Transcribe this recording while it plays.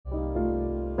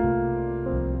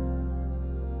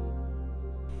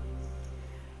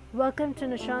Welcome to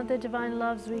Nishanta Divine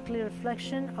Love's Weekly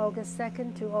Reflection, August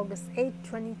 2nd to August 8th,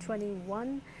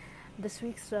 2021. This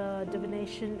week's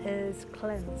divination is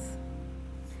cleanse.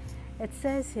 It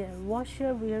says here, wash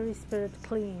your weary spirit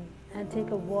clean and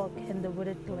take a walk in the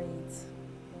wooded glades.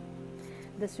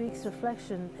 This week's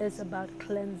reflection is about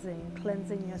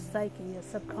cleansing your psyche, your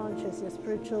subconscious, your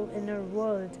spiritual inner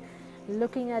world,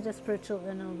 looking at your spiritual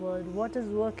inner world, what is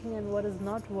working and what is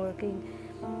not working,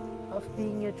 of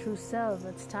being your true self.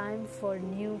 It's time for a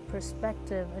new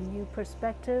perspective. A new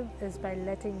perspective is by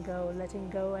letting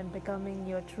go and becoming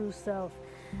your true self,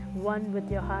 one with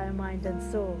your higher mind and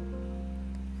soul.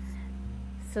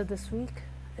 So this week,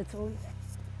 it's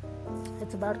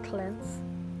about cleanse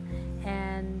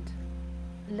and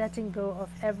letting go of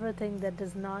everything that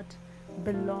does not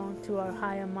belong to our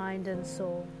higher mind and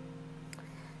soul.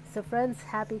 So friends,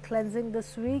 happy cleansing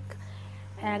this week,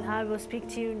 and I will speak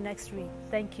to you next week.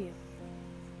 Thank you.